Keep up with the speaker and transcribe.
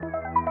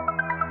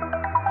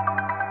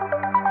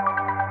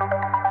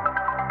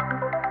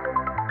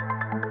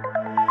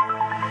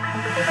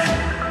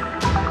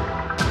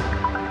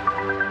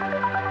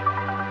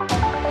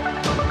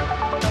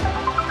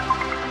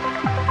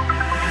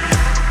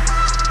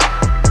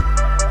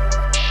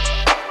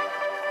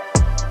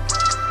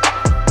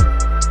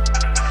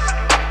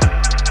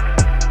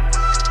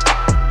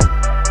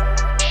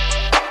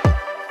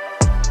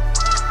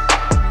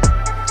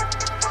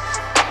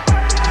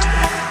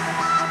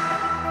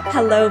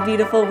Hello,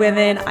 beautiful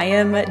women. I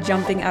am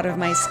jumping out of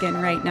my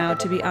skin right now.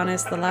 To be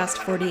honest, the last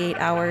 48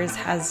 hours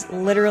has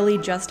literally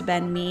just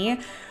been me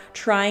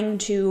trying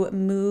to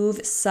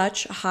move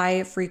such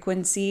high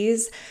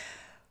frequencies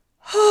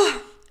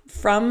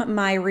from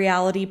my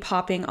reality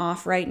popping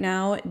off right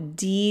now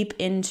deep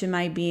into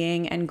my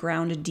being and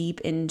ground deep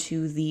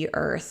into the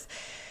earth.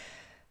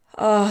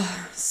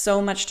 Oh,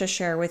 so much to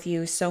share with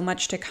you, so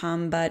much to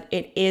come, but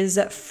it is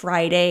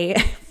Friday,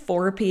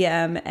 4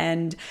 p.m.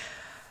 and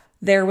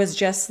there was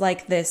just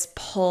like this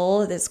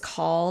pull, this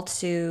call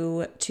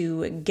to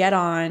get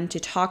on, to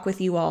talk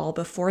with you all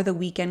before the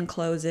weekend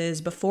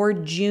closes, before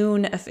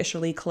June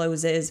officially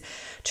closes,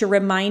 to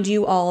remind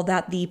you all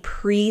that the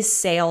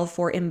pre-sale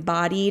for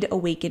Embodied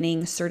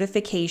Awakening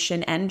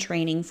certification and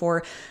training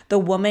for the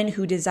woman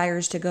who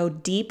desires to go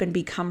deep and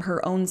become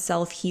her own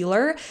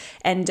self-healer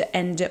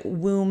and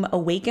womb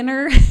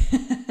awakener,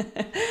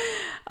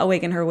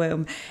 awaken her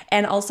womb.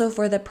 And also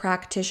for the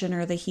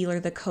practitioner, the healer,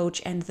 the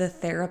coach, and the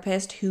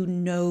therapist who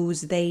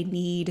knows they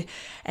need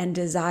and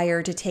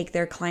desire to take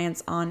their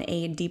clients on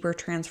a deeper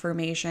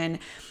transformation.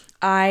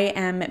 I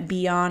am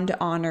beyond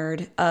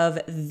honored of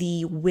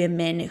the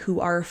women who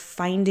are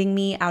finding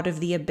me out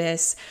of the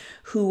abyss,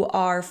 who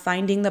are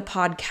finding the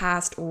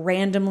podcast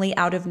randomly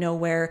out of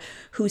nowhere,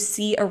 who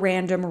see a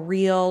random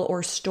reel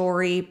or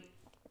story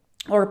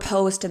or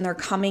post and they're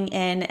coming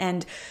in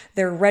and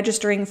they're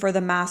registering for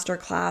the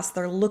masterclass.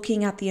 They're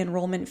looking at the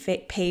enrollment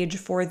page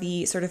for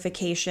the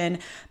certification,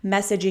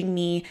 messaging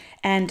me,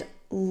 and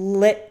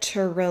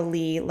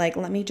literally, like,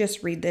 let me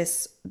just read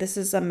this. This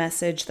is a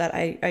message that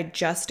I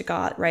just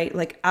got, right?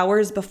 Like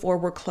hours before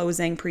we're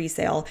closing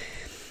pre-sale.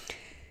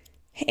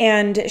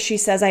 And she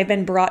says, I've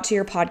been brought to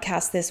your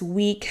podcast this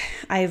week.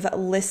 I've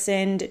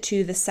listened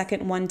to the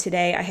second one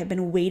today. I have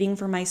been waiting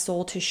for my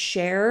soul to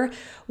share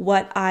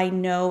what I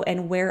know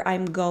and where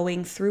I'm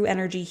going through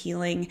energy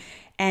healing.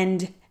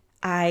 And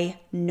I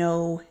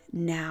know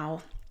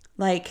now.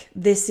 Like,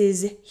 this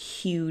is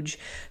huge.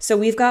 So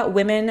we've got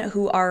women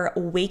who are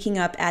waking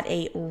up at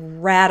a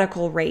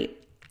radical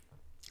rate.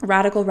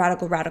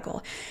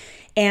 Radical.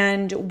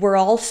 And we're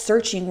all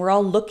searching, we're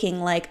all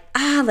looking like,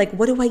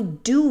 what do I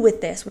do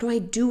with this? What do I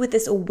do with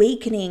this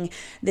awakening,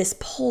 this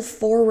pull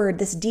forward,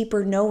 this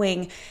deeper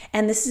knowing?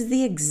 And this is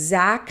the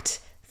exact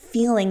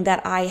feeling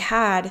that I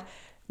had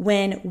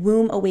when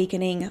Womb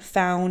Awakening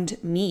found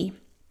me.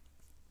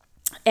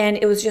 And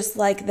it was just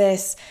like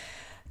this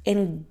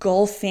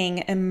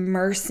engulfing,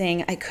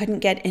 immersing. I couldn't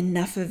get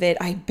enough of it.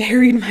 I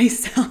buried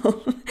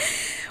myself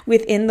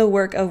within the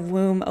work of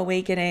Womb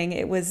Awakening.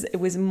 It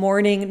was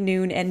morning,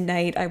 noon, and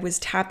night. I was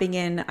tapping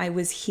in, I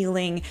was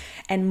healing,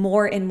 and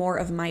more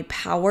of my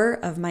power,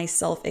 of my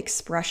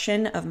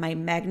self-expression, of my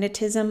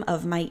magnetism,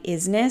 of my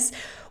isness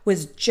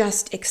was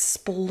just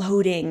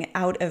exploding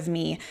out of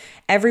me.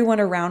 Everyone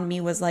around me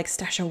was like,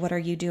 Stasha, what are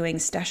you doing?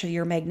 Stasha,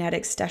 you're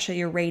magnetic. Stasha,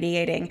 you're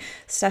radiating.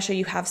 Stasha,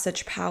 you have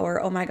such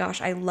power. Oh my gosh,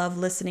 I love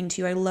listening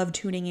to you. I love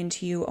tuning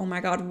into you. Oh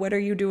my God, what are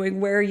you doing?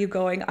 Where are you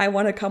going? I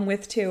want to come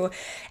with too.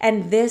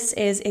 And this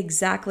is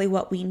exactly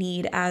what we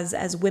need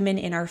as women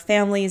in our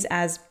families,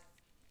 as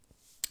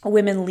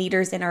women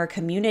leaders in our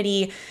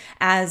community,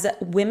 as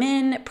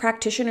women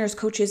practitioners,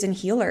 coaches, and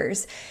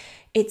healers.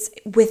 It's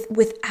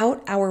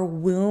without our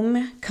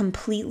womb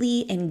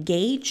completely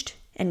engaged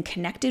and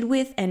connected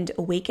with and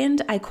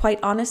awakened, I quite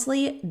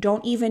honestly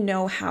don't even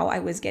know how I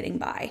was getting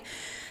by.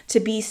 To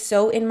be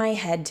so in my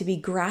head, to be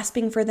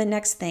grasping for the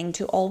next thing,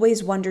 to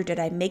always wonder, did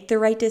I make the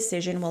right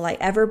decision? Will I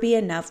ever be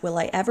enough? Will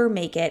I ever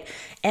make it?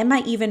 Am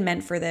I even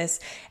meant for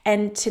this?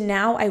 And to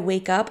now I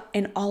wake up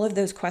and all of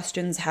those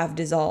questions have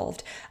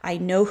dissolved. I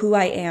know who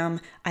I am.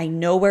 I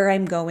know where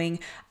I'm going.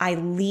 I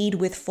lead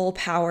with full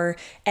power.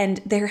 And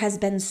there has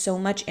been so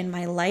much in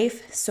my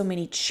life, so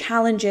many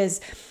challenges,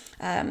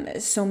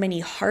 so many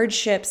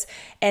hardships,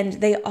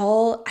 and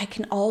I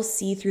can all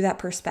see through that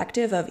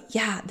perspective of,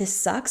 yeah, this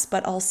sucks,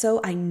 but also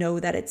I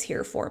know that it's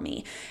here for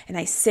me. And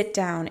I sit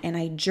down and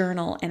I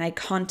journal and I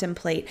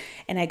contemplate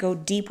and I go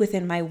deep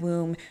within my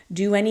womb,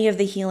 do any of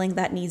the healing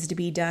that needs to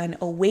be done,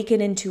 awaken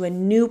into a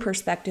new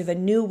perspective, a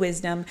new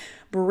wisdom,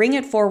 bring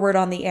it forward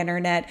on the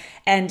internet,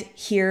 and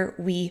here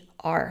we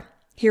are.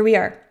 Here we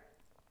are.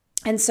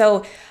 And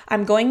so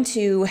I'm going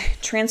to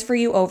transfer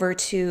you over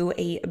to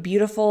a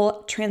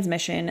beautiful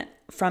transmission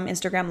from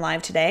Instagram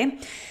Live today.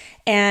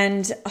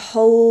 And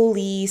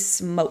holy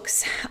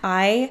smokes,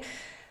 I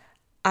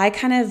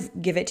kind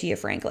of give it to you,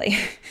 frankly.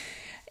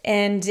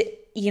 And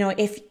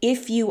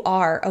if you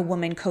are a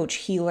woman coach,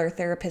 healer,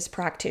 therapist,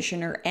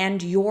 practitioner,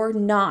 and you're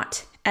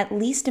not at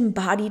least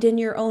embodied in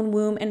your own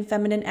womb and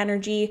feminine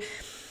energy,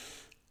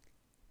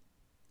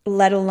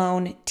 let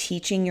alone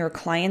teaching your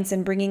clients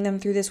and bringing them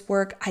through this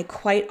work, I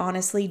quite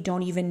honestly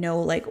don't even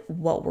know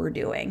what we're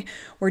doing.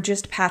 We're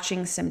just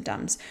patching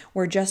symptoms.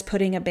 We're just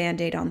putting a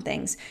Band-Aid on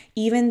things.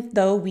 Even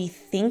though we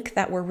think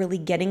that we're really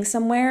getting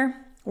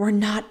somewhere, We're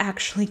not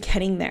actually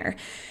getting there.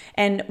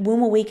 And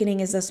womb awakening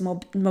is this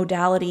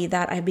modality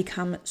that I've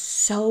become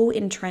so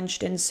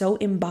entrenched in, so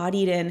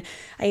embodied in.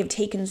 I have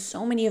taken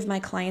so many of my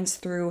clients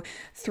through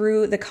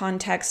the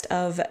context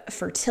of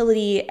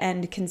fertility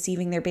and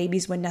conceiving their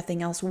babies when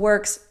nothing else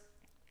works,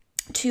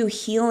 to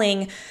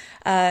healing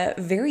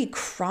very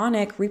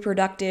chronic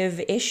reproductive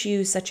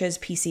issues such as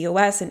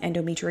PCOS and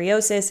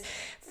endometriosis,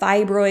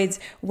 fibroids,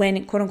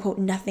 when quote unquote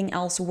nothing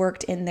else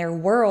worked in their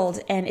world.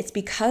 And it's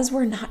because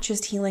we're not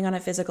just healing on a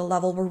physical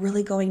level, we're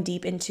really going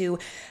deep into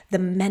the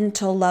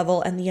mental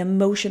level and the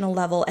emotional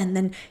level, and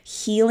then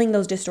healing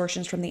those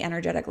distortions from the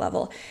energetic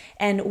level.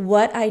 And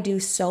what I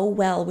do so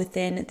well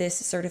within this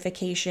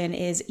certification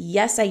is,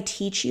 yes, I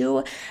teach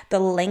you the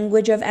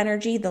language of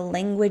energy, the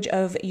language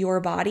of your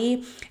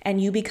body,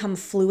 and you become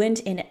fluent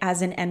in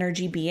as an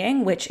energy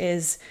being, which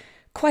is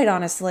quite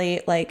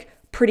honestly like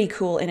pretty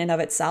cool in and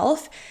of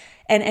itself.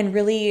 And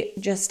really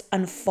just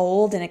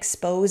unfold and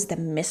expose the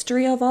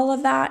mystery of all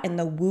of that and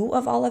the woo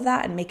of all of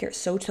that and make it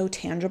so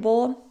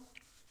tangible.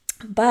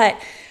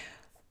 But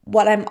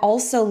what I'm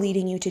also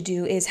leading you to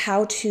do is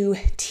how to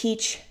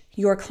teach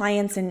your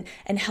clients and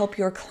help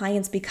your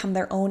clients become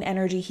their own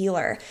energy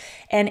healer.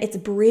 And it's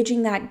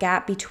bridging that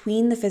gap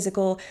between the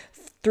physical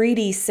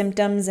 3D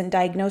symptoms and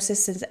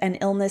diagnoses and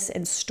illness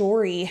and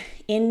story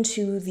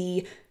into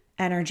the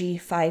energy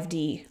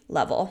 5D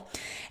level.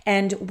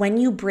 And when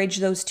you bridge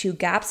those two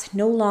gaps,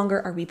 no longer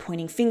are we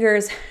pointing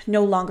fingers,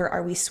 no longer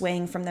are we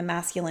swaying from the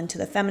masculine to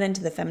the feminine,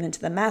 to the feminine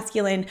to the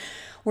masculine.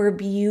 We're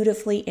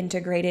beautifully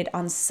integrated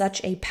on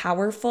such a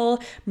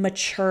powerful,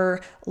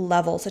 mature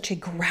level, such a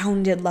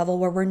grounded level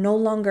where we're no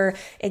longer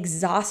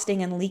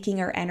exhausting and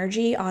leaking our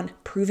energy on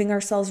proving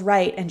ourselves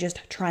right and just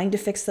trying to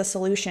fix the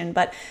solution,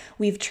 but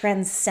we've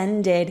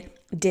transcended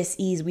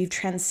dis-ease, we've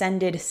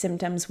transcended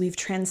symptoms, we've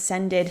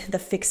transcended the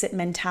fix-it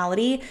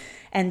mentality,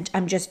 and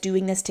I'm just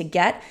doing this to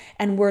get,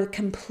 and we're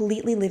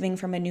completely living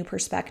from a new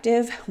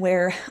perspective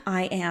where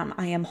I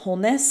am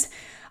wholeness,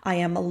 I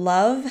am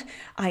love,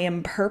 I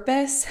am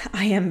purpose,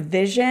 I am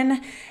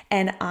vision,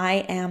 and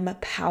I am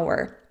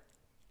power.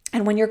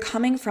 And when you're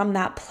coming from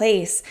that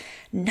place,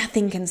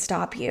 nothing can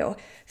stop you.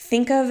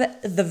 Think of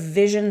the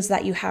visions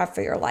that you have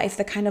for your life,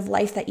 the kind of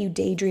life that you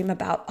daydream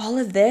about. All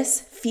of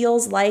this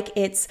feels like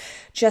it's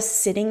just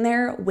sitting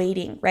there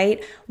waiting,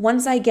 right?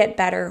 Once I get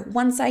better,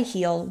 once I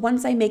heal,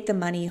 once I make the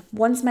money,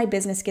 once my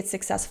business gets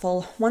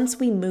successful, once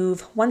we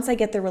move, once I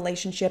get the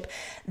relationship,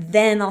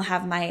 then I'll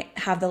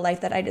have the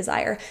life that I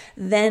desire.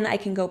 Then I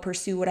can go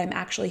pursue what I'm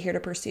actually here to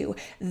pursue.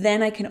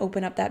 Then I can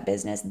open up that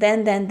business.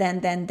 Then.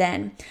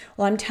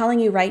 Well, I'm telling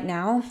you right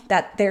now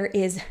that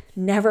there's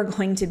never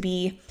going to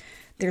be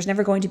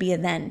a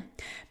then.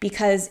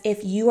 Because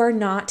if you are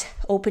not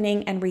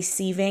opening and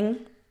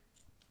receiving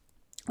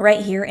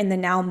right here in the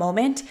now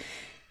moment,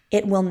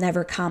 it will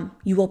never come.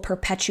 You will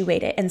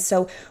perpetuate it. And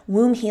so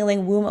womb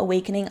healing, womb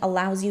awakening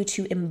allows you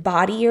to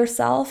embody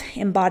yourself,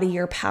 embody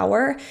your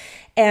power,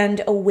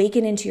 and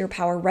awaken into your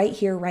power right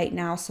here, right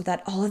now, so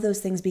that all of those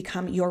things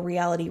become your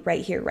reality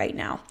right here, right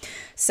now.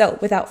 So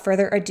without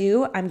further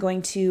ado, I'm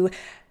going to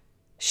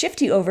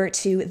shift you over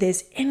to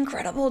this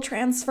incredible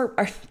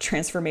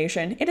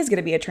transformation. It is going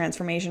to be a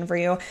transformation for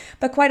you,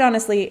 but quite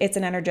honestly, it's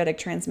an energetic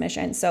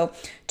transmission. So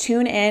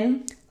tune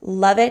in,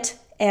 love it.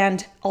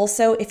 And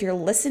also, if you're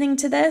listening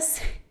to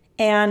this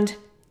and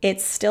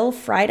it's still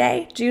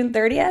Friday, June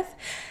 30th,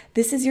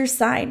 this is your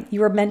sign.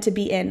 You are meant to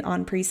be in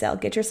on pre-sale.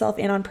 Get yourself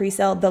in on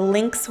pre-sale. The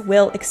links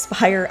will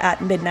expire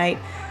at midnight.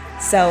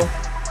 So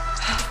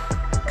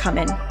come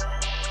in.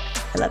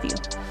 I love you.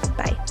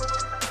 Bye.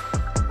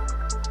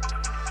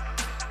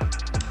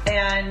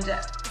 And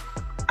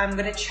I'm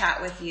going to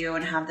chat with you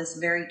and have this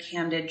very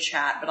candid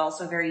chat, but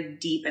also very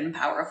deep and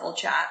powerful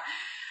chat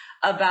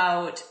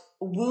about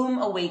womb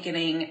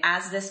awakening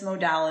as this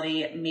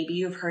modality. Maybe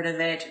you've heard of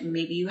it,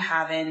 maybe you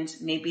haven't,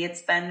 maybe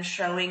it's been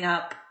showing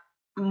up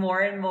more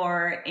and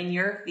more in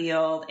your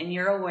field, in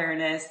your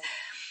awareness.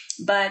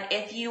 But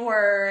if you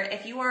are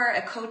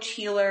a coach,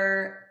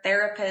 healer,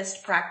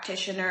 therapist,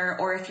 practitioner,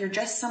 or if you're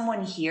just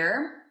someone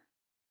here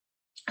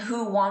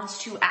who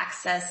wants to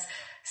access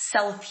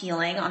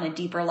self-healing on a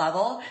deeper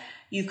level,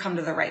 you've come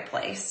to the right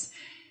place.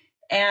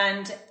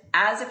 And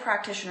as a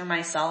practitioner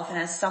myself, and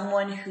as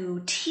someone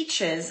who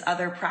teaches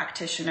other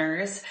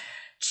practitioners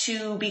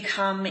to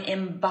become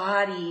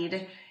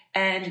embodied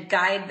and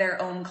guide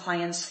their own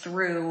clients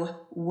through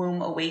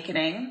womb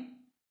awakening,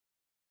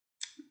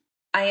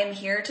 I am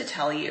here to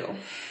tell you,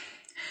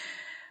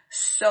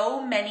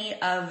 so many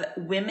of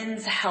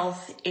women's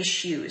health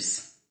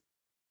issues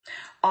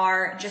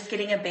are just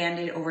getting a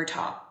Band-Aid over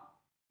top.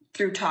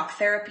 Through talk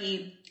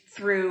therapy,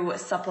 through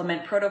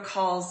supplement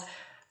protocols,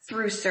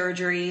 through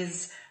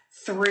surgeries,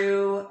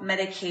 through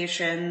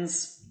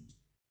medications,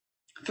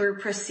 through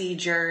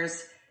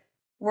procedures.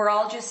 We're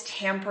all just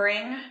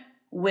tampering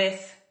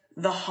with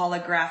the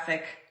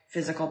holographic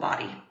physical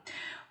body.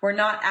 We're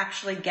not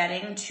actually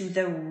getting to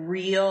the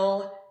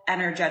real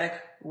energetic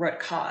root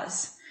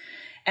cause.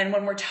 And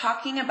when we're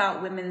talking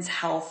about women's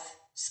health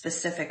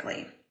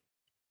specifically,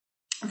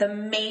 the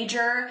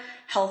major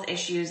health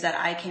issues that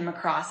I came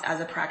across as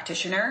a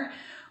practitioner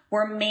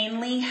were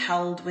mainly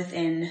held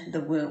within the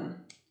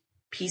womb.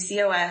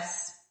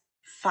 PCOS,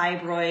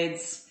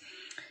 fibroids,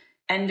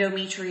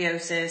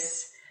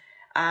 endometriosis,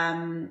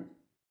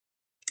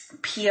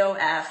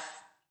 POF,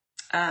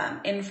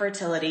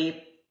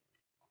 infertility.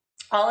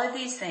 All of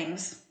these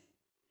things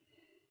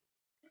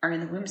are in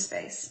the womb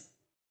space.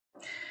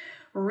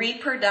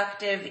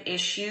 Reproductive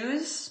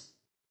issues,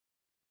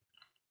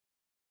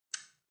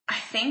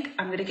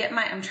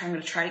 I'm trying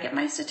to try to get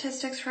my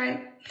statistics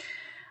right.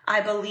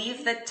 I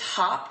believe the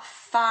top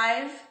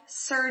 5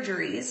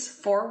 surgeries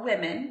for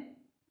women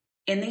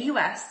in the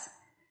US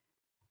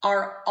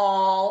are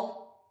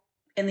all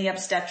in the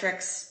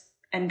obstetrics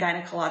and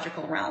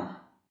gynecological realm,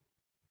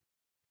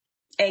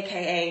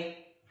 AKA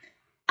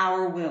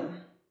our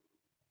womb.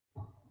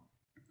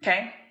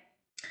 Okay?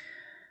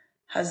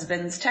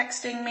 Husband's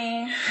texting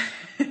me.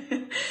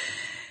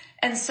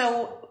 And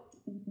so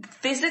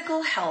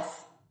physical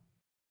health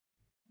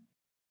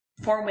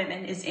for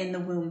women is in the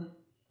womb.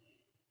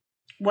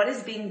 What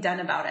is being done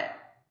about it?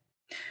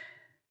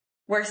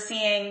 We're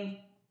seeing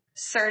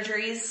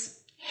surgeries,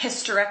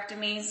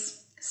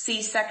 hysterectomies,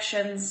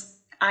 C-sections,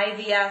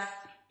 IVF,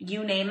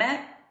 you name it.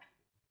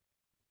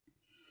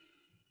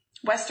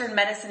 Western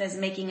medicine is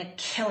making a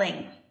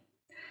killing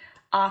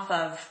off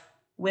of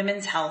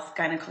women's health,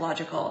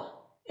 gynecological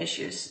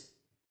issues.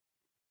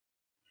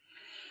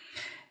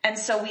 And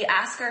so we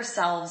ask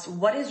ourselves,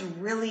 what is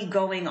really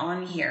going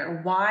on here?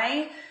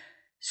 Why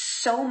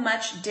so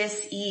much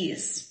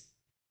dis-ease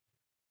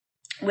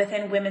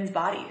within women's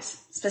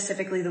bodies,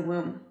 specifically the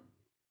womb?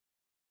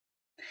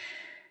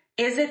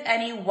 Is it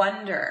any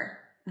wonder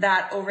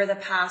that over the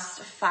past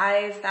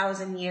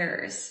 5,000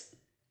 years,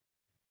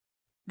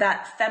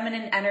 that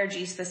feminine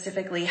energy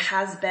specifically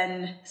has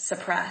been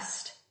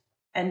suppressed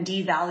and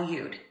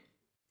devalued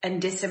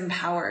and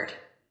disempowered?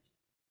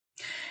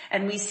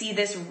 And we see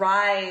this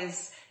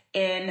rise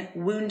in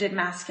wounded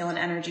masculine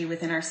energy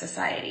within our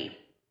society.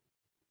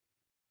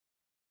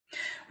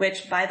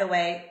 Which, by the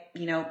way,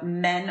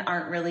 men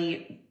aren't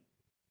really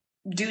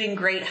doing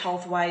great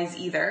health-wise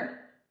either.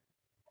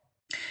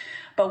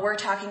 But we're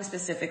talking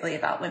specifically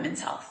about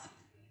women's health.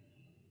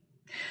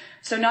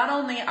 So not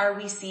only are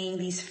we seeing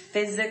these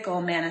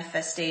physical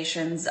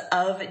manifestations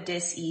of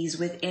dis-ease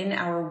within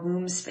our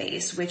womb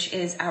space, which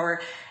is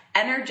our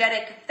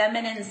energetic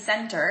feminine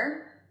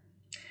center,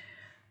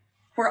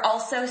 we're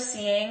also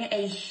seeing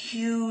a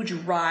huge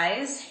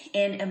rise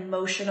in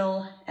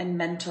emotional and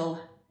mental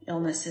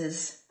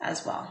illnesses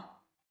as well.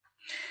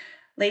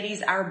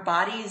 Ladies, our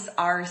bodies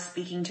are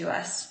speaking to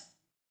us.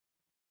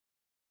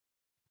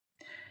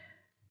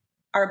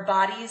 Our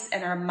bodies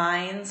and our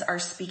minds are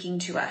speaking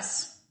to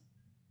us.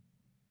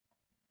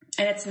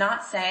 And it's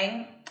not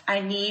saying, I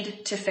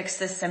need to fix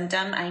this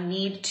symptom. I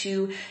need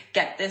to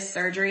get this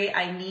surgery.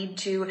 I need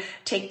to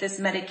take this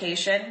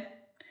medication.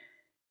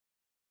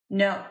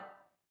 No.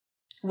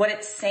 What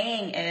it's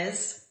saying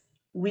is,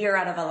 we are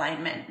out of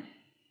alignment.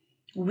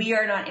 We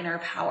are not in our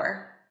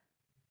power.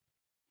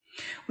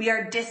 We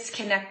are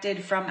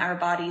disconnected from our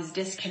bodies,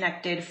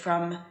 disconnected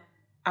from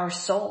our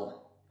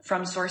soul,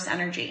 from source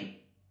energy.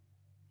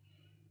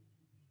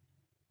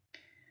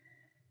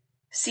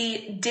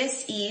 See,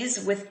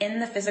 dis-ease within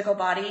the physical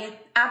body,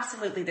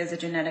 absolutely there's a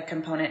genetic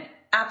component.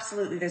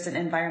 Absolutely there's an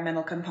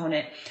environmental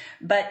component.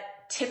 But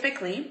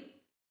typically,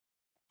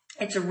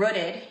 it's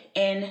rooted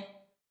in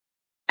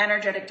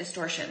energetic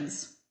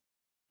distortions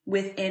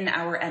within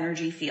our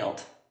energy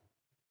field.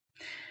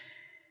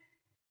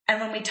 And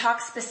when we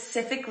talk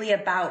specifically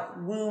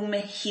about womb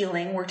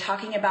healing, we're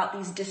talking about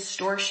these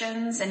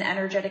distortions and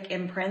energetic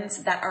imprints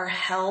that are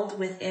held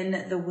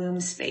within the womb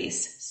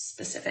space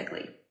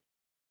specifically.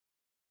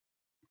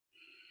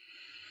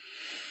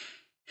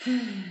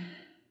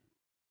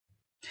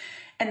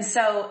 And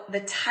so the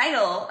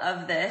title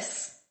of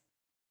this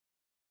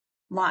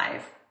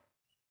live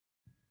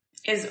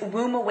is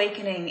Womb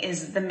Awakening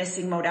is the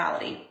Missing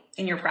Modality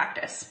in your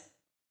practice.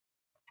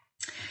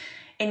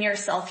 In your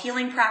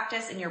self-healing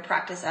practice, in your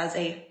practice as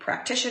a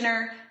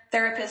practitioner,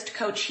 therapist,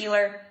 coach,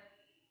 healer.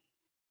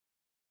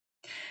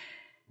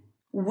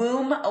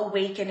 Womb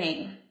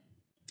awakening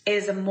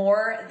is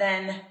more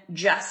than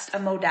just a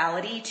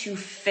modality to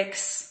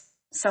fix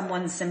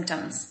someone's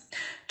symptoms,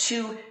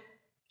 to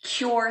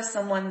cure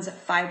someone's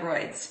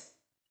fibroids,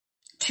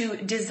 to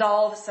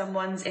dissolve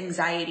someone's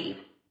anxiety.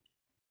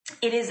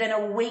 It is an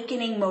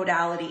awakening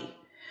modality.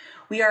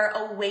 We are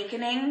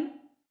awakening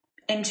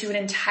into an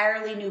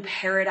entirely new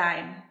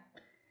paradigm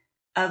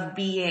of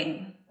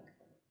being.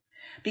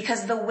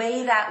 Because the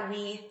way that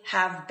we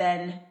have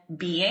been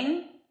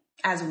being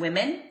as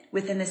women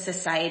within this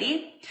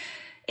society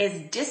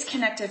is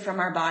disconnected from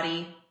our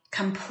body,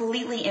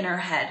 completely in our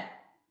head.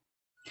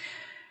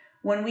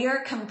 When we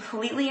are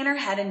completely in our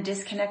head and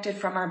disconnected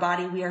from our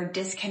body, we are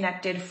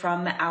disconnected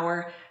from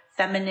our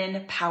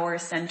feminine power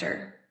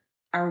center,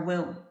 our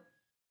womb.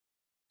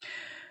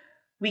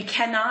 We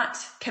cannot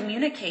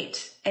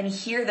communicate and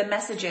hear the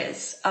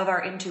messages of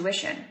our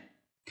intuition.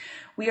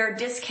 We are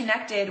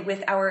disconnected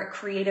with our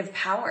creative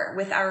power,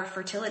 with our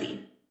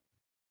fertility.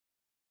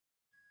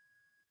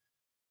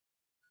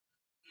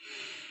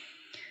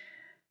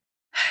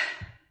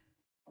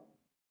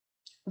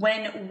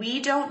 When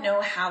we don't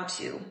know how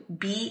to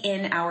be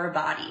in our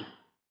body,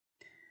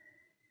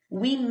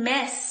 we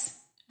miss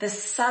the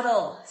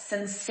subtle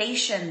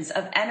sensations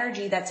of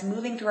energy that's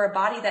moving through our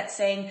body that's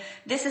saying,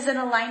 this is in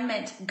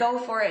alignment, go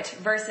for it,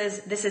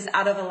 versus this is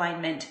out of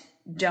alignment,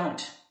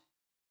 don't.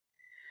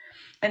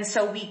 And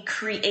so we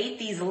create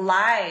these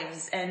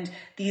lives and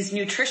these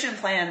nutrition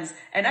plans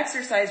and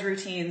exercise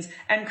routines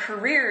and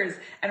careers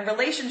and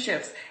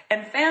relationships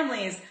and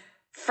families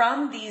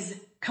from these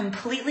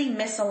completely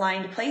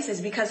misaligned places,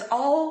 because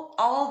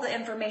all the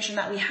information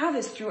that we have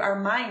is through our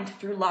mind,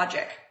 through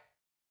logic,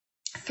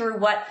 through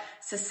what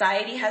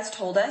society has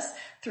told us,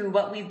 through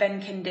what we've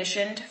been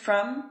conditioned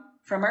from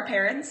our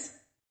parents,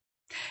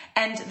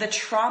 and the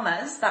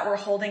traumas that we're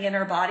holding in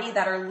our body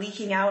that are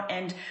leaking out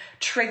and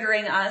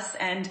triggering us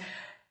and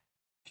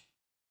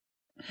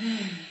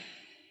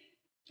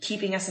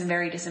keeping us in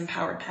very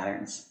disempowered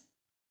patterns.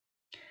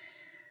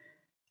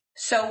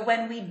 So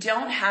when we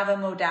don't have a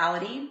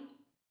modality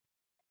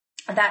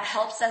that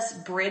helps us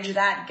bridge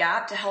that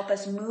gap to help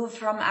us move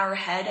from our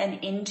head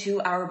and into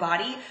our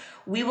body,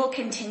 we will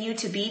continue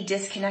to be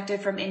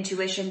disconnected from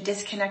intuition,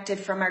 disconnected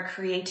from our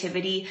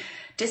creativity,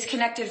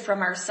 disconnected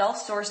from our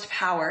self-sourced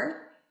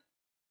power,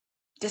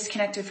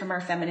 disconnected from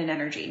our feminine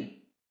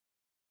energy.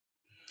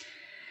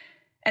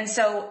 And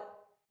so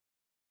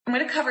I'm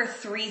going to cover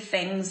 3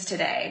 things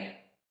today,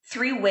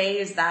 3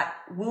 ways that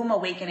womb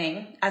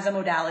awakening as a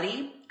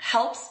modality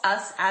helps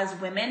us as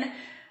women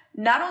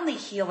not only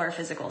heal our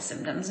physical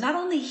symptoms, not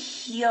only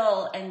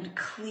heal and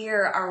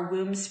clear our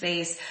womb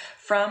space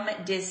from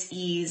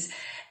dis-ease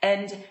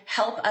and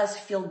help us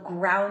feel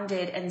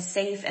grounded and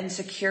safe and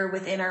secure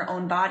within our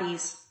own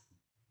bodies,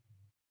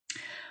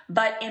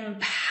 but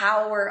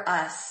empower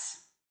us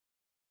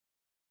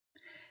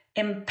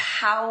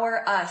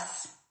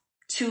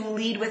to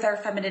lead with our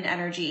feminine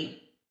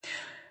energy.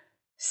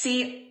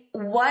 See,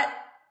 what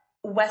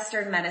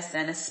Western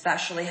medicine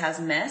especially has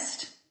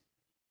missed,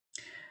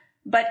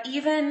 but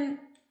even,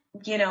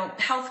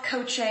 health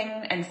coaching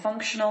and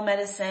functional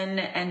medicine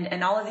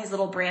and all of these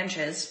little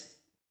branches,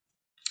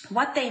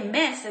 what they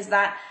miss is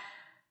that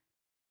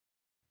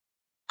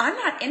I'm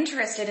not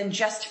interested in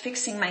just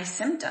fixing my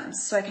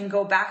symptoms so I can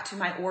go back to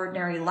my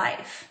ordinary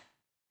life.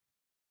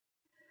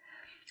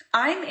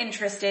 I'm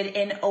interested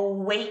in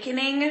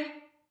awakening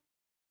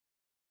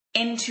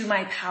into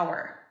my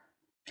power.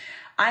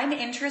 I'm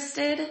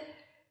interested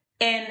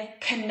in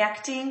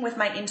connecting with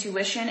my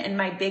intuition and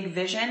my big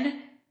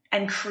vision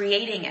and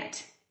creating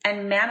it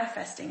and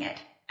manifesting it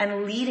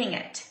and leading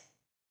it.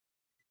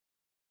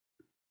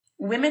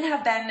 Women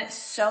have been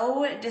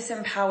so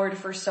disempowered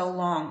for so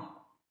long.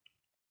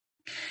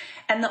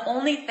 And the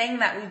only thing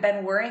that we've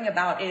been worrying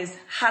about is,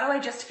 how do I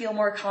just feel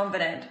more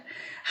confident?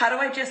 How do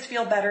I just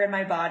feel better in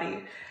my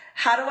body?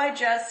 How do I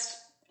just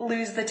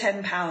lose the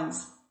 10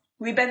 pounds?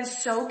 We've been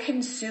so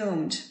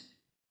consumed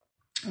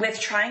with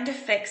trying to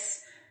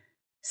fix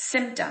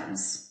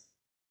symptoms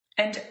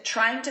and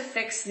trying to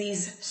fix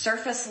these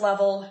surface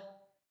level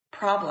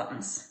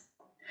problems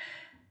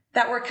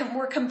that we're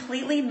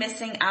completely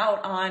missing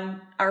out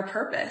on our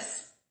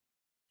purpose.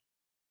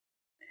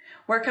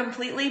 We're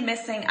completely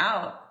missing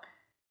out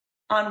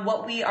on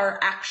what we are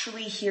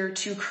actually here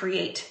to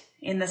create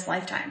in this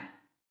lifetime.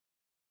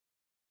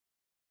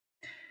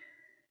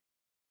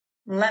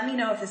 Let me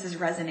know if this is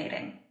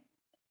resonating.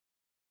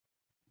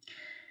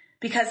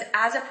 Because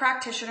as a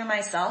practitioner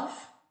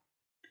myself,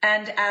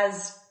 and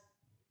as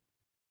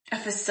a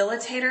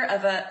facilitator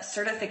of a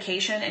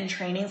certification and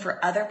training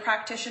for other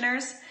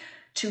practitioners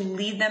to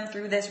lead them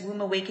through this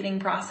womb awakening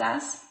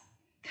process,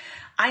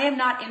 I am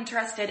not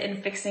interested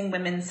in fixing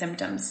women's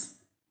symptoms.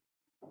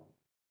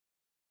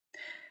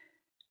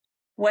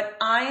 What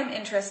I am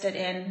interested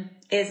in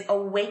is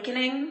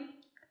awakening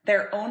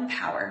their own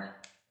power,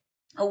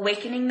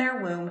 awakening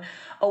their womb,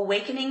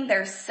 awakening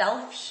their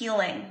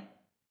self-healing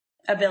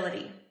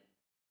ability,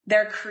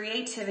 their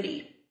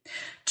creativity,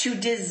 to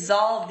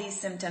dissolve these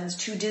symptoms,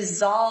 to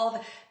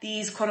dissolve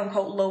these quote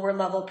unquote lower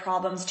level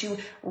problems, to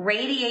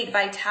radiate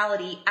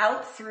vitality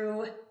out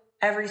through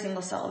every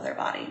single cell of their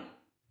body,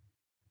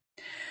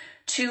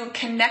 to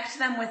connect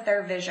them with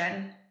their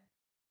vision,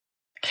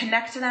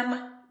 connect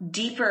them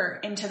deeper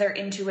into their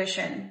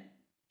intuition.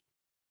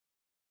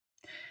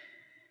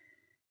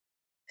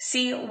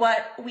 See,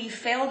 what we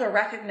fail to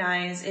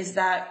recognize is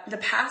that the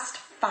past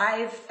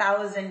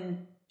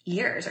 5,000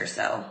 years or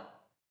so,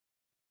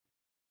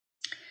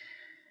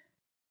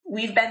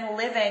 we've been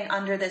living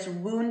under this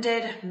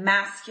wounded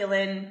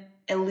masculine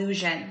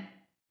illusion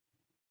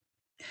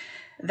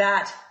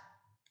that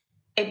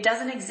it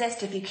doesn't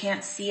exist if you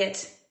can't see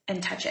it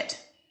and touch it.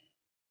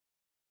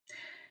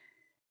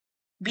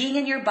 Being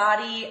in your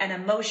body and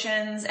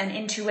emotions and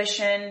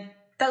intuition,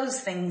 those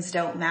things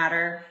don't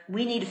matter.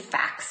 We need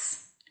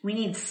facts. We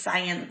need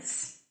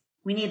science.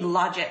 We need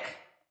logic.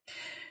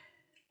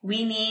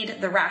 We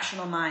need the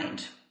rational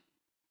mind.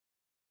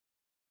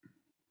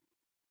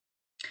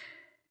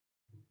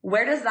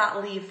 Where does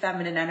that leave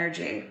feminine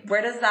energy?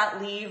 Where does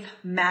that leave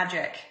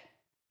magic?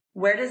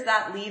 Where does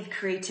that leave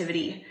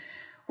creativity?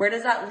 Where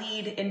does that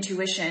lead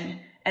intuition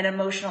and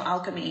emotional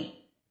alchemy?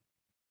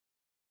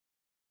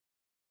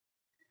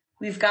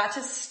 We've got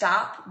to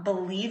stop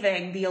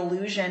believing the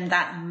illusion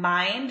that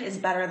mind is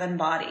better than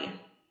body,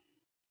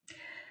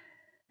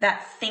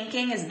 that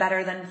thinking is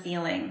better than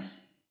feeling,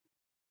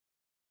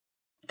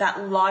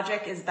 that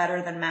logic is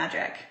better than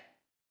magic.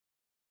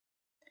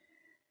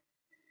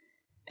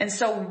 And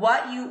so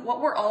what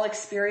we're all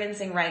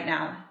experiencing right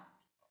now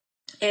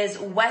is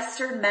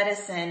Western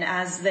medicine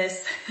as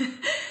this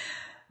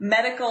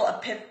medical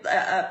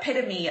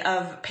epitome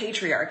of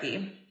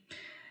patriarchy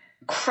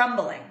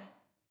crumbling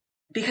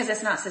because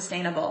it's not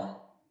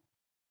sustainable.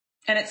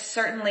 And it's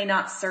certainly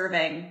not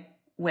serving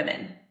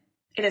women.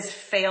 It has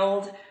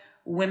failed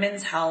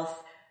women's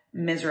health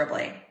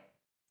miserably.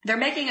 They're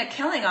making a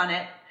killing on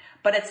it,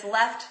 but it's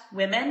left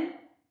women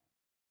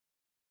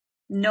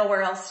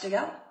nowhere else to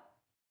go.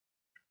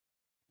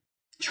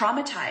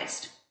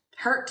 Traumatized,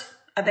 hurt,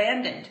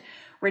 abandoned,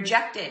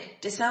 rejected,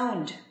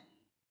 disowned,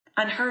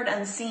 unheard,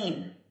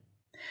 unseen,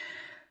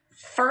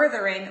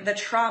 furthering the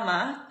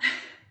trauma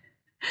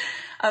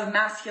of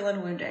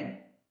masculine wounding.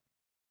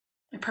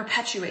 It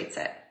perpetuates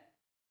it.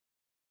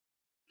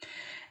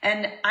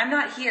 And I'm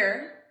not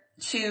here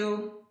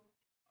to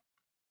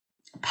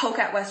poke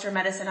at Western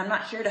medicine. I'm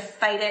not here to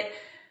fight it.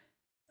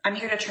 I'm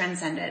here to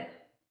transcend it.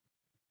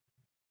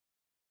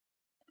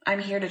 I'm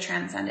here to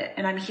transcend it.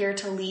 And I'm here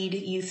to lead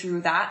you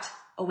through that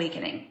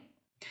awakening.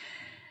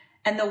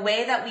 And the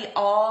way that we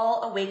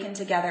all awaken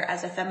together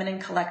as a feminine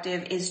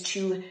collective is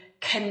to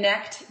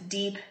connect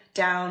deep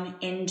down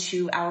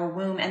into our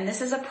womb. And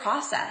this is a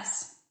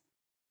process.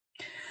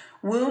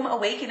 Womb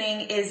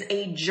awakening is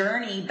a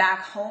journey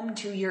back home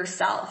to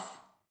yourself.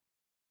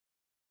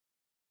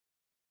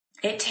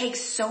 It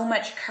takes so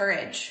much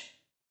courage.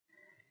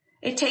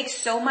 It takes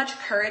so much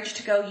courage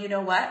to go, you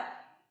know what?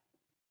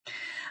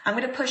 I'm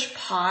going to push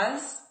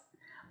pause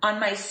on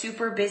my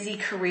super busy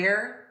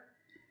career,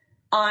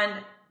 on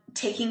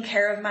taking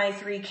care of my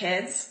 3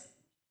 kids,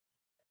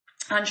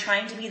 on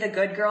trying to be the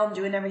good girl and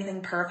doing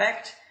everything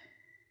perfect,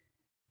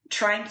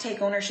 trying to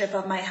take ownership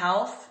of my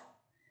health,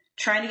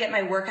 trying to get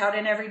my workout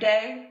in every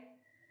day,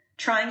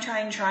 trying,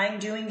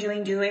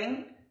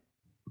 doing.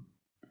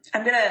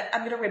 I'm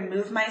going to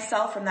remove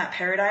myself from that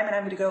paradigm and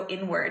I'm going to go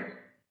inward.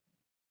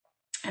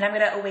 And I'm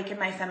going to awaken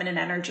my feminine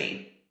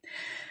energy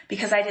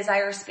because I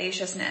desire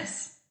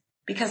spaciousness,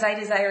 because I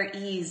desire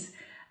ease.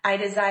 I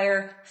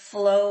desire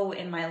flow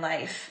in my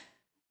life.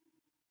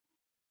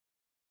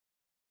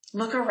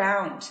 Look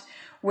around.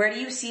 Where do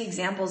you see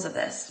examples of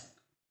this?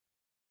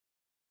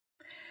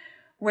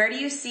 Where do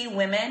you see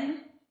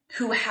women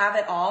who have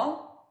it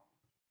all,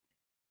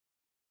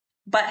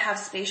 but have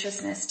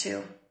spaciousness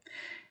too,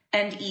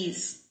 and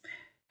ease,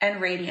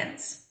 and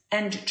radiance,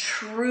 and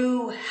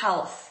true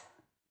health?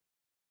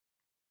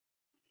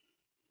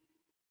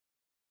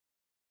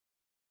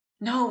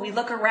 No, we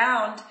look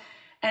around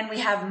and we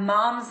have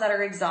moms that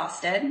are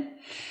exhausted.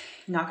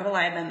 Not gonna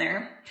lie, I've been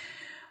there.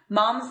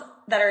 Moms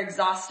that are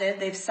exhausted.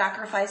 They've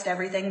sacrificed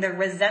everything. They're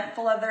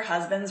resentful of their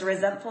husbands,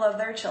 resentful of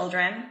their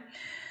children.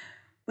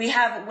 We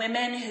have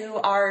women who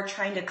are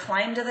trying to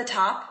climb to the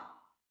top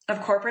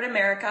of corporate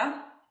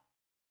America,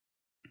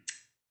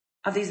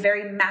 of these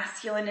very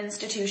masculine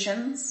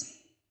institutions.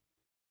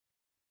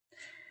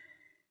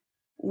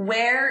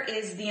 Where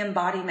is the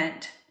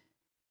embodiment?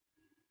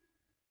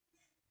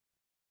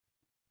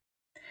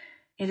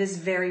 It is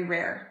very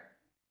rare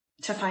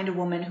to find a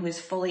woman who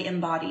is fully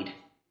embodied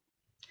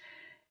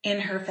in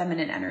her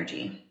feminine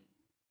energy.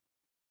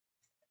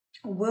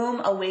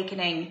 Womb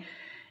awakening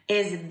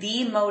is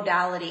the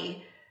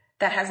modality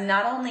that has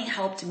not only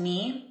helped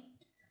me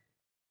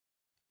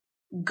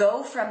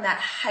go from that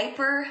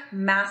hyper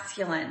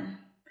masculine,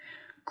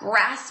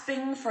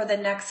 grasping for the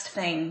next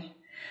thing,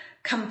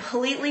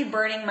 completely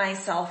burning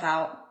myself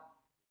out,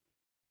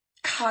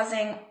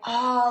 causing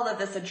all of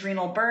this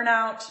adrenal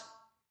burnout,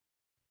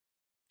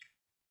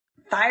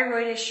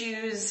 thyroid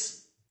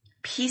issues,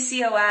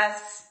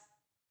 PCOS,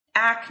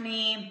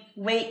 acne,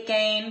 weight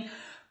gain,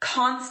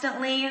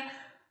 constantly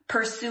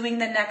pursuing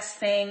the next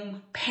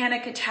thing,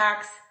 panic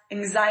attacks,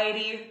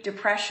 anxiety,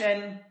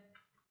 depression.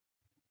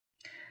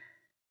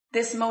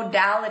 This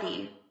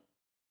modality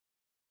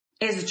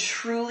is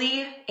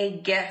truly a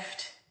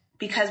gift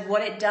because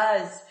what it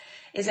does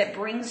is it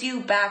brings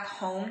you back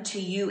home to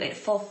you. It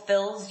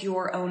fulfills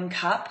your own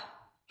cup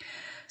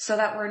so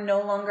that we're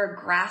no longer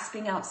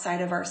grasping outside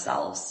of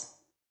ourselves.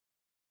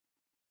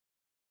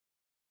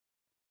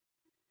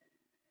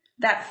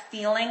 That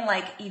feeling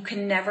like you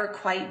can never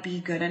quite be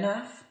good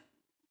enough.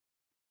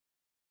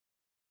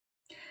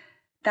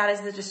 That is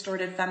the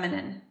distorted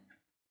feminine.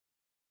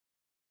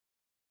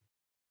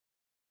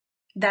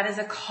 That is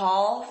a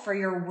call for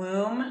your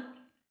womb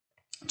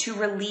to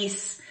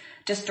release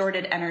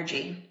distorted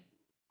energy.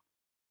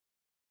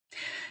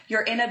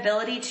 Your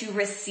inability to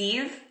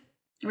receive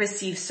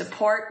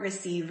support,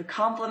 receive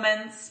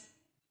compliments,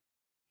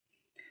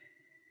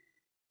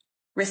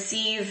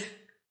 receive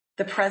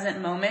the present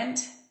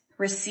moment,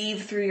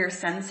 receive through your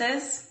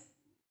senses,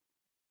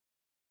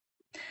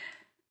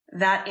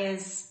 that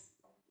is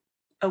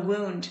a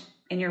wound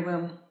in your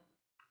womb.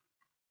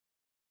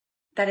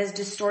 That is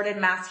distorted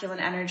masculine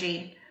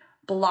energy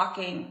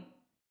blocking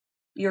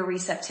your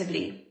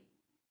receptivity.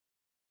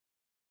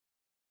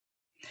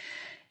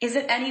 Is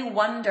it any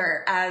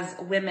wonder as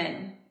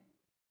women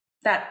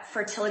that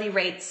infertility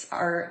rates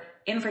are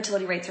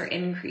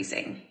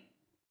increasing?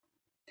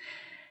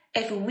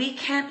 If we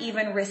can't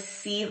even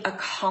receive a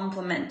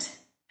compliment,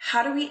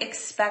 how do we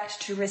expect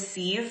to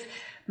receive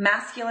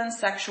masculine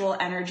sexual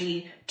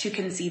energy to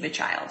conceive a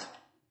child?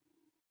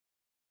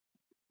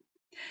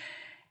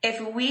 If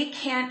we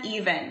can't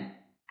even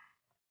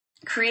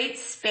create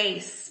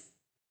space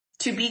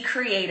to be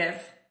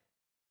creative,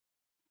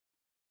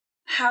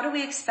 how do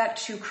we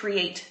expect to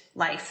create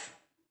life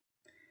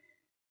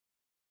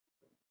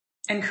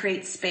and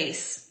create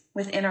space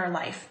within our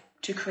life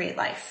to create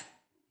life?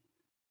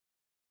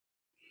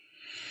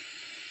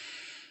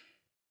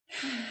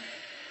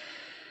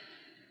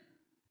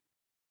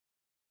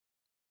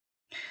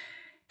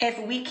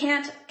 If we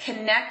can't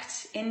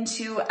connect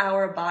into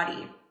our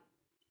body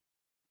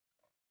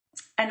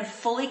and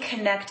fully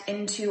connect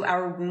into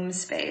our womb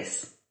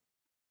space,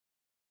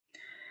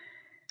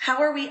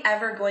 how are we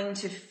ever going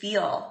to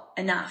feel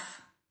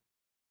enough?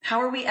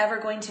 How are we ever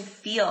going to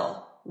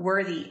feel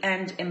worthy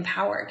and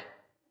empowered?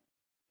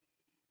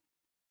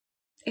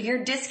 If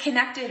you're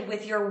disconnected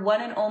with your one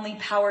and only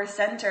power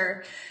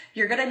center,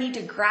 you're going to need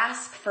to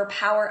grasp for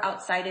power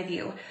outside of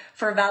you,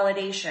 for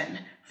validation,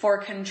 for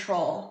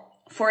control,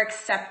 for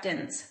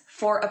acceptance,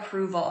 for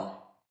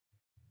approval.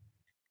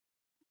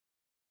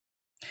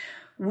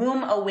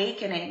 Womb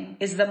awakening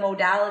is the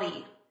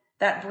modality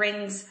that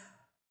brings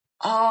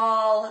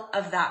all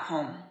of that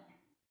home.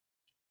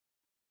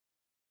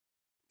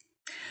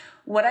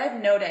 What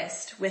I've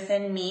noticed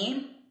within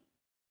me,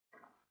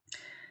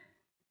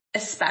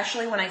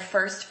 especially when I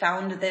first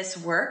found this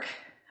work,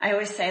 I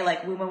always say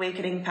like womb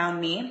awakening found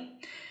me,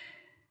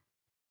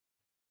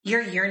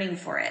 you're yearning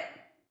for it.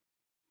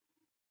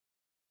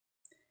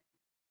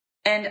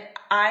 And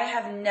I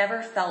have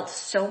never felt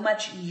so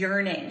much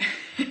yearning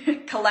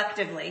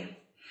collectively,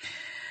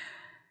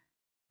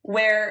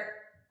 where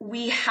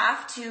we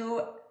have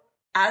to,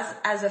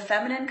 as a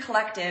feminine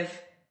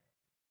collective,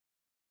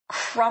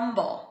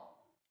 crumble.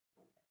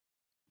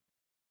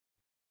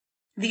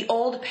 The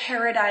old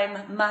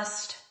paradigm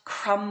must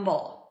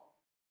crumble.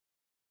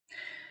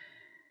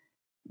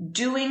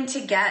 Doing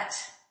to get,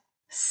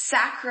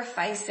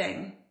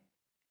 sacrificing,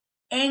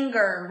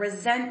 anger,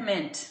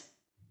 resentment,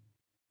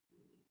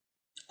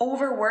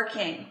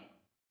 overworking,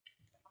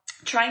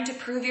 trying to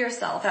prove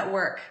yourself at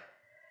work,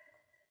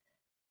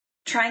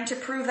 trying to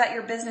prove that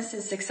your business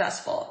is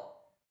successful.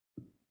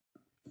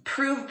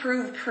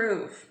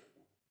 Prove.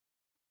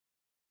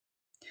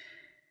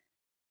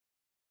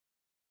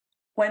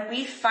 When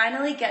we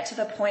finally get to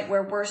the point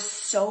where we're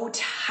so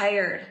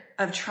tired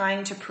of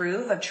trying to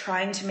prove, of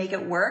trying to make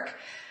it work,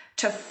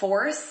 to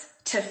force,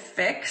 to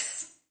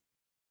fix,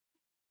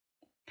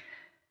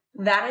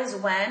 that is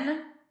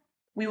when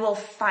we will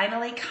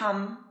finally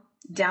come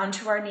down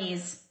to our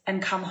knees and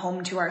come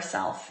home to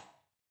ourselves.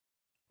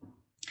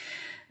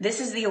 This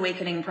is the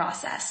awakening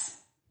process.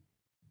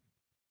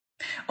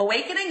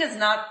 Awakening is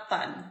not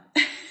fun.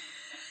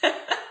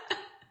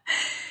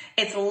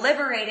 It's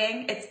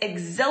liberating, it's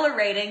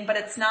exhilarating, but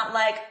it's not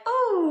like,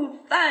 oh,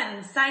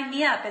 fun, sign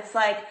me up. It's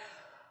like,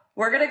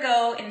 we're going to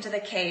go into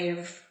the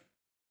cave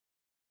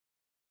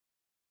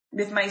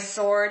with my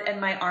sword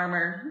and my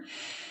armor,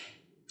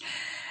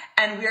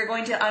 and we are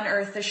going to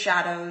unearth the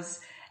shadows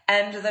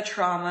and the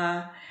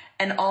trauma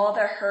and all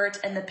the hurt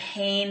and the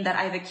pain that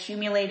I've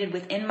accumulated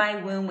within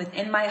my womb,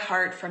 within my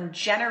heart from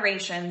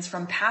generations,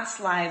 from past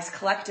lives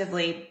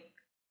collectively.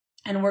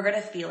 And we're going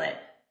to feel it.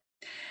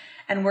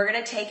 And we're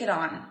going to take it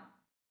on.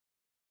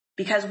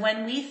 Because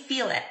when we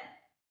feel it,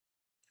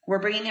 we're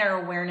bringing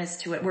our awareness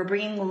to it. We're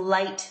bringing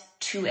light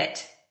to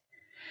it.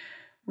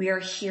 We are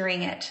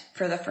hearing it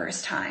for the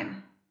first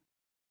time.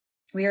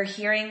 We are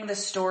hearing the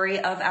story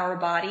of our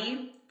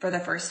body for the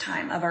first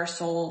time, of our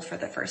soul for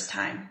the first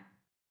time.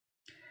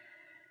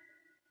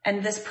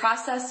 And this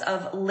process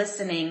of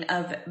listening,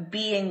 of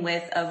being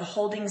with, of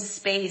holding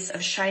space,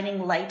 of shining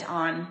light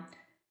on,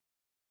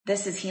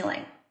 this is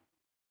healing.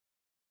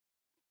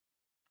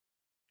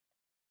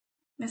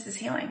 This is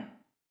healing.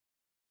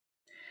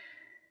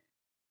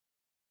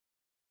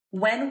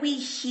 When we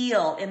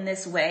heal in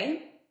this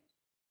way,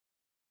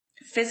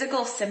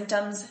 physical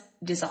symptoms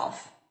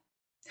dissolve.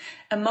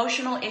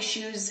 Emotional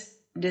issues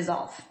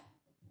dissolve.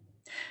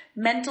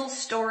 Mental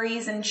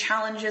stories and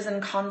challenges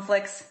and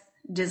conflicts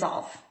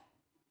dissolve.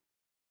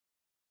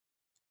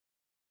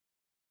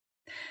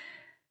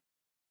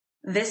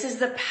 This is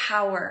the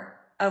power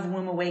of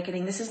womb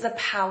awakening. This is the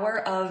power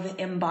of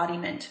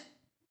embodiment.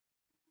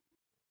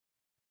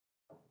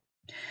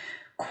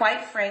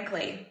 Quite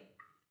frankly,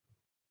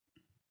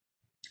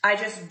 I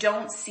just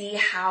don't see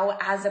how,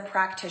 as a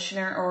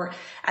practitioner or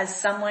as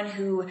someone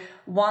who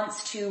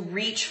wants to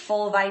reach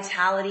full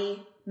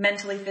vitality,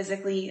 mentally,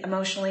 physically,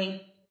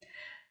 emotionally.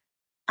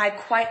 I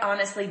quite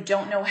honestly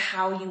don't know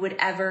how you would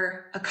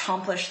ever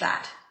accomplish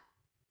that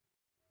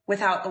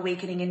without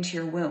awakening into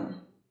your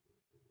womb.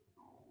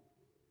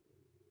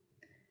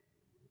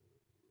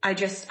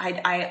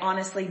 I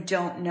honestly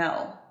don't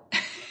know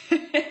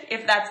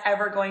if that's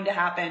ever going to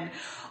happen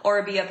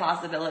or be a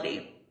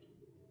possibility.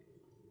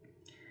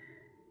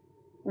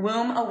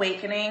 Womb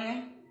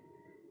awakening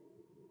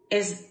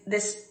is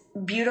this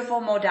beautiful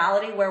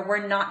modality where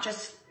we're not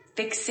just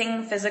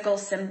fixing physical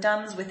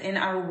symptoms within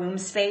our womb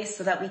space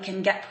so that we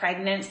can get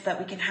pregnant, so that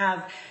we can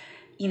have,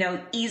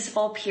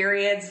 easeful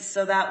periods,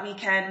 so that we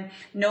can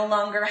no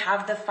longer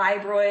have the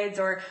fibroids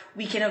or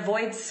we can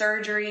avoid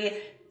surgery.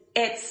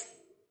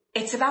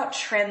 It's about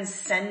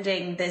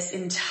transcending this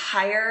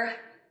entire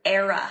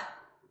era,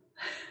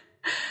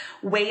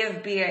 way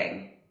of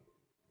being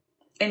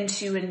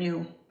into a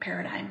new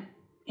paradigm,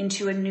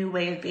 into a new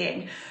way of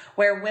being,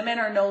 where women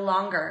are no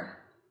longer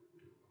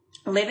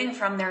living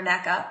from their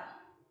neck up,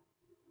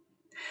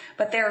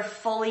 but they're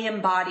fully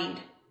embodied,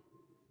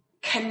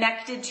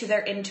 connected to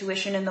their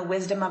intuition and the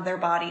wisdom of their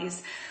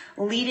bodies,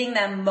 leading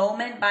them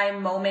moment by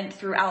moment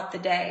throughout the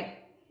day.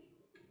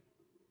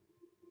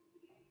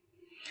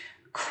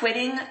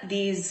 Quitting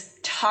these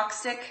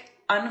toxic,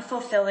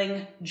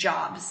 unfulfilling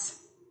jobs,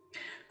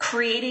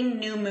 creating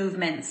new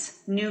movements,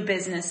 new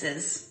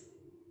businesses.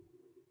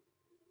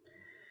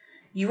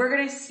 You are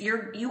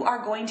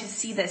going to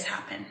see this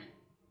happen.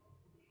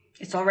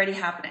 It's already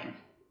happening.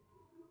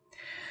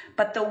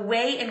 But the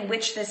way in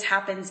which this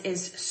happens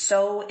is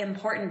so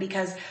important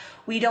because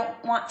we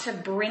don't want to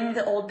bring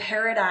the old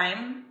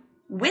paradigm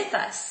with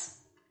us.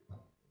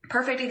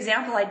 Perfect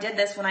example, I did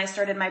this when I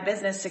started my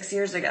business 6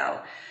 years ago.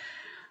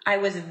 I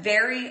was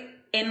very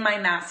in my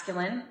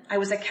masculine. I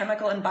was a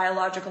chemical and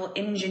biological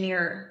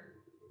engineer.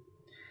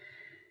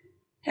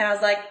 And I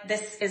was like,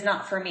 this is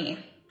not for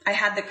me. I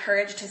had the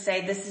courage to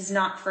say, this is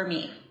not for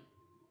me.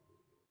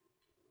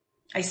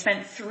 I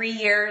spent 3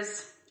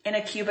 years in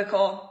a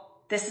cubicle.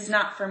 This is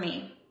not for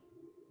me.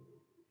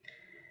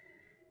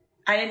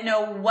 I didn't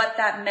know what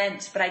that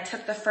meant, but I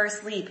took the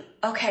first leap.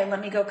 Okay, let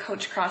me go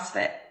coach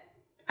CrossFit.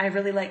 I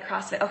really like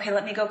CrossFit. Okay,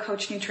 let me go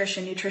coach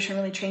nutrition. Nutrition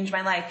really changed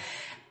my life.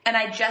 And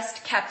I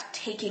just kept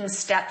taking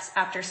steps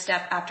after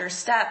step after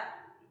step,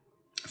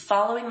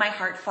 following my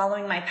heart,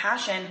 following my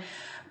passion.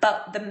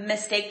 But the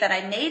mistake that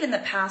I made in the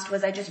past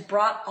was I just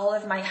brought all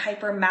of my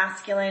hyper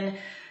masculine,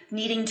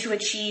 needing to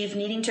achieve,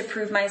 needing to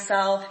prove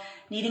myself,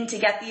 needing to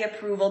get the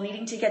approval,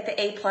 needing to get the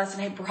A+,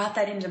 and I brought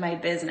that into my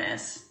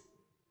business.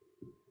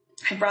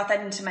 I brought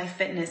that into my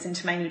fitness,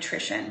 into my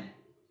nutrition.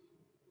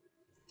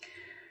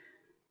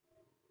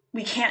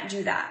 We can't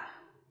do that.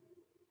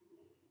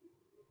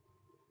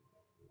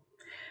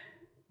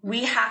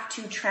 We have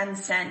to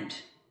transcend.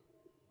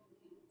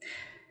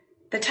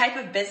 The type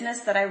of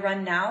business that I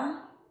run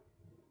now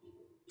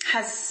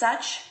has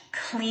such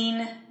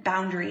clean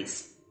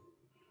boundaries.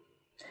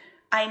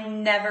 I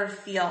never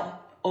feel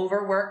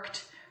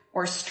overworked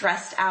or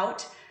stressed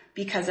out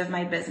because of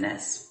my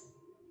business.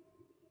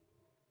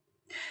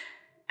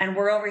 And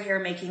we're over here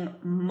making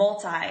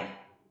multi-six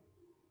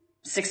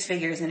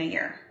figures in a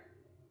year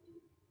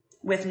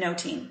with no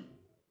team.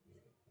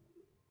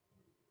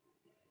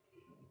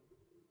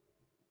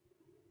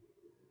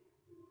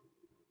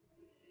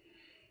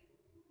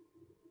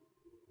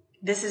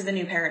 This is the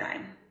new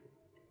paradigm.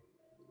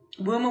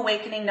 Womb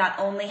awakening not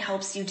only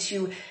helps you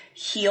to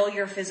heal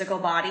your physical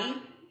body,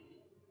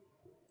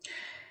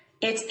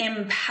 it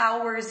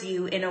empowers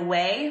you in a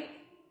way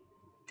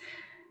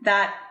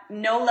that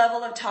no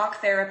level of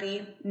talk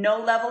therapy, no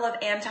level of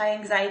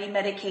anti-anxiety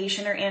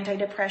medication or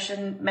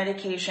anti-depression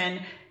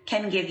medication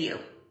can give you.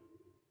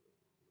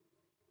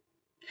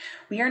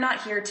 We are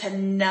not here to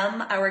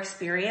numb our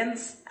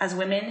experience as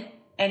women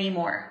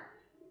anymore.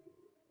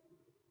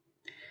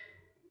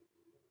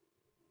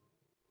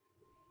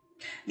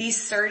 These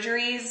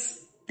surgeries,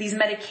 these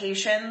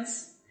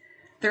medications,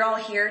 they're all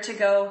here to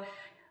go,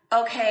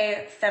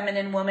 okay,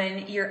 feminine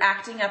woman, you're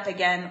acting up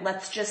again.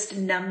 Let's just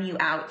numb you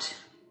out.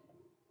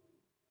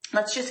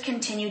 Let's just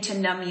continue to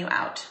numb you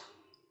out.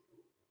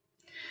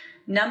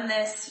 Numb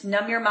this,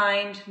 numb your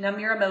mind, numb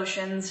your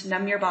emotions,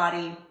 numb your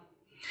body.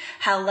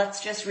 Hell,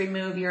 let's just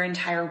remove your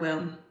entire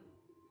womb.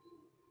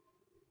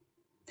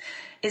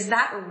 Is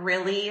that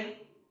really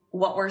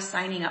what we're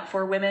signing up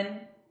for, women?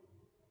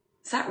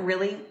 Is that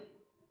really?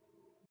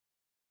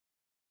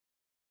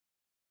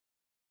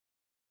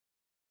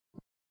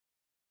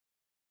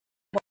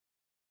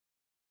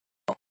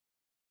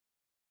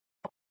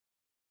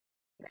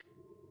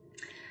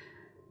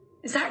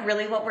 Is that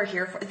really what we're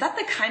here for? Is that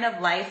the kind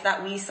of life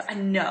that we,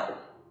 no.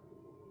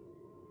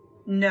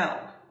 No.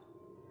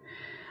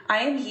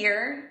 I am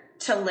here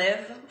to live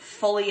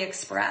fully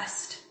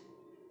expressed.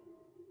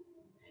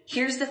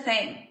 Here's the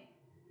thing.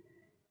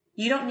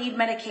 You don't need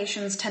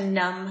medications to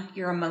numb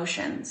your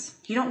emotions.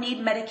 You don't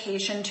need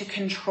medication to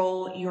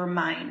control your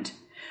mind.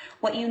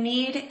 What you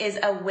need is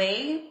a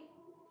way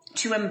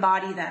to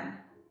embody them,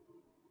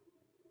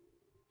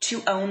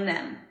 to own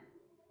them,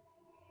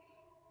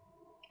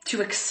 to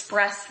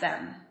express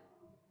them,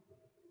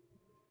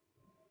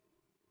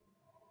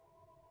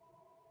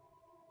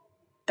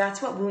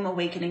 That's what womb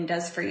awakening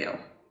does for you.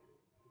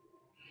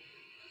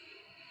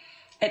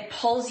 It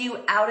pulls you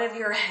out of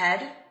your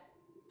head,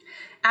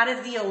 out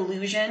of the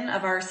illusion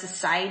of our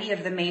society,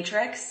 of the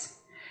matrix,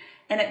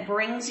 and it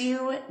brings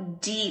you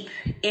deep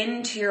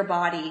into your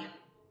body.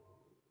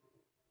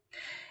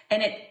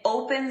 And it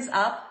opens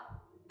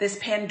up this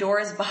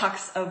Pandora's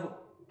box of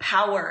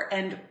power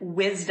and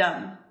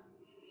wisdom.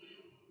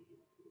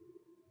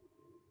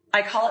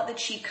 I call it the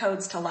cheat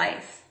codes to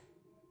life.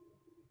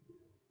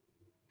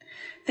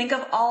 Think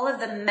of all of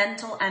the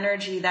mental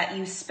energy that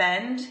you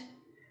spend.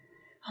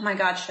 Oh my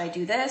God, should I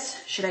do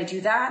this? Should I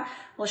do that?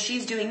 Well,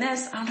 she's doing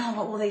this. I don't know.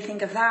 What will they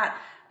think of that?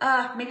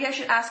 Maybe I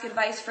should ask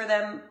advice for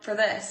them for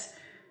this.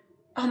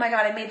 Oh my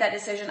God, I made that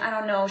decision. I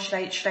don't know. Should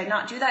I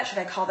not do that? Should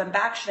I call them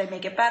back? Should I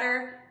make it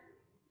better?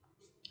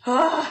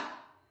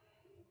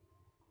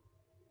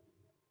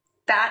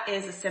 That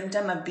is a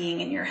symptom of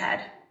being in your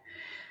head.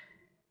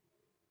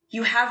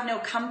 You have no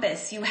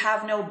compass. You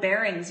have no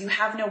bearings. You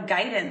have no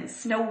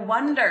guidance. No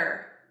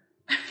wonder.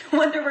 No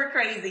wonder we're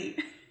crazy.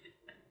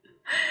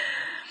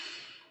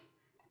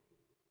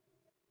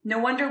 No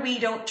wonder we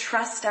don't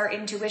trust our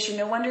intuition.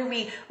 No wonder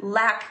we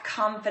lack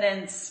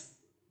confidence.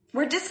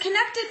 We're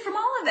disconnected from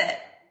all of it.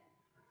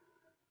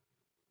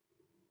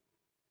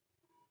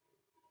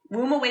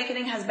 Womb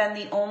awakening has been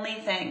the only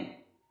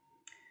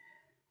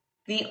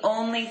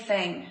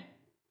thing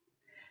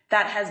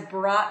that has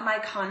brought my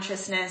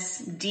consciousness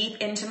deep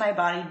into my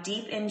body,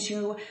 deep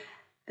into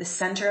the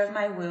center of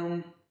my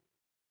womb,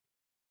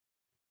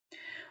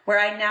 where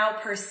I now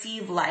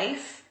perceive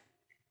life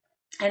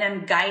and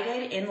I'm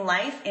guided in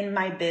life, in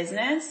my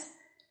business,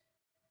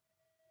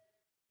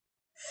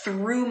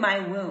 through my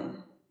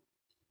womb.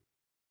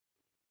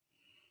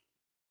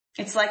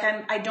 It's like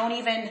I don't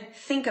even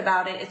think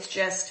about it. It's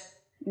just,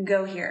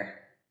 go here,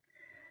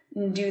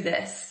 do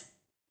this.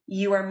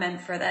 You are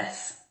meant for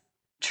this.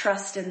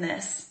 Trust in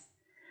this.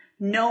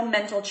 No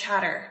mental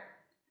chatter.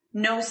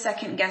 No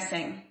second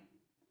guessing.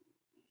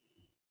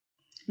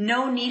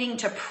 No needing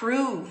to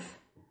prove.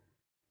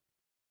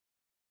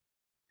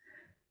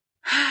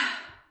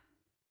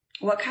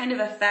 What kind of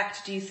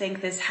effect do you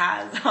think this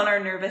has on our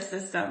nervous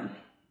system?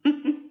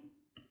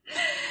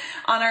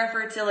 On our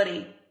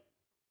fertility?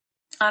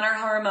 On our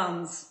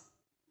hormones?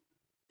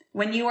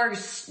 When you are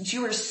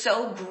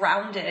so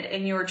grounded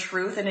in your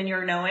truth and in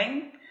your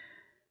knowing,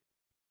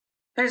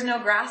 there's no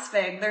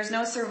grasping, there's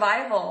no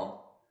survival.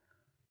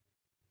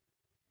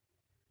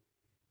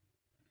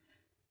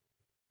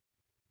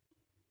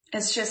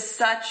 It's just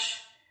such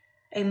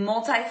a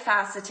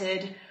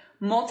multifaceted,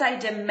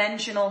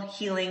 multidimensional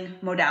healing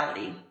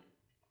modality.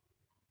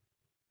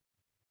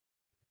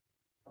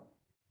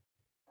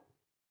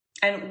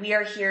 And we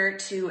are here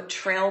to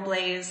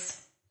trailblaze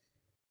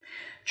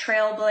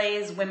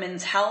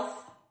women's health,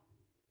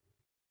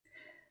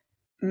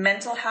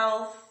 mental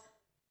health,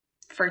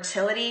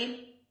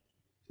 fertility,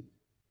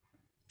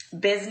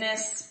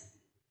 business,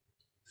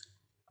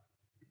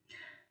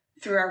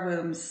 through our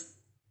wombs.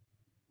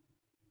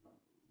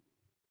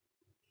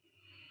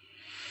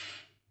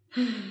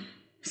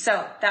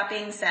 So that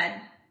being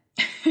said,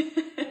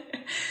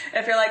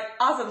 if you're like,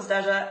 awesome,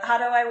 Stasia, how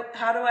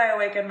do I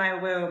awaken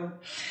my womb?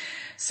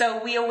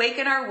 So we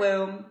awaken our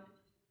womb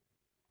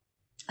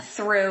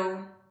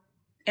through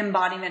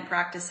embodiment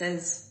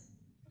practices,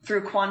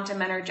 through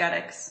quantum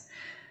energetics,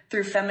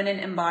 through feminine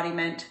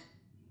embodiment.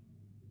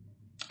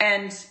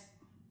 And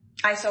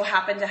I so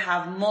happen to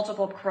have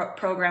multiple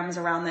programs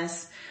around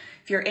this.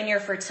 If you're in your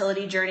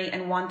fertility journey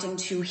and wanting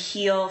to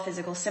heal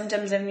physical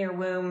symptoms in your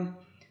womb,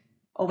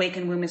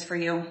 Awaken Womb is for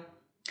you.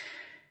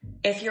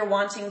 If you're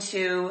wanting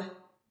to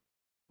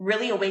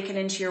really awaken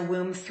into your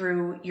womb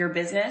through your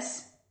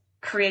business,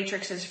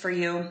 Creatrix is for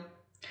you.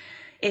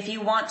 If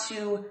you want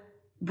to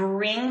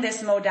bring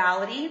this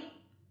modality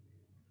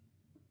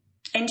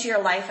into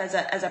your life as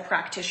a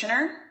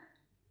practitioner,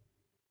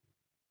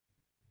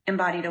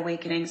 Embodied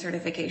Awakening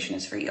certification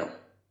is for you.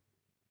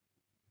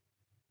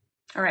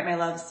 All right, my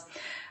loves.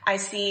 I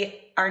see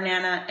our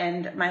Nana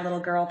and my little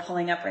girl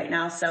pulling up right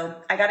now, so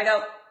I gotta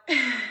go.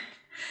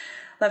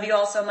 Love you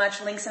all so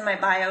much. Links in my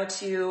bio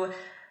to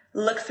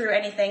look through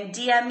anything.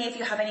 DM me if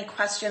you have any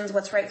questions.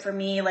 What's right for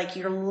me? Like,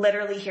 you're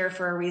literally here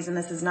for a reason.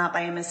 This is not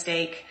by a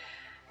mistake.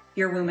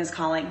 Your womb is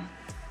calling.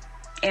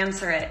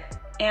 Answer it.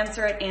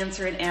 Answer it,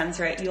 answer it,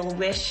 answer it. You'll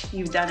wish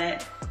you've done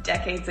it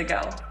decades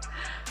ago.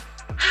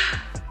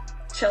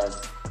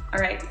 Chills. All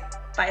right.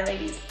 Bye,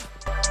 ladies.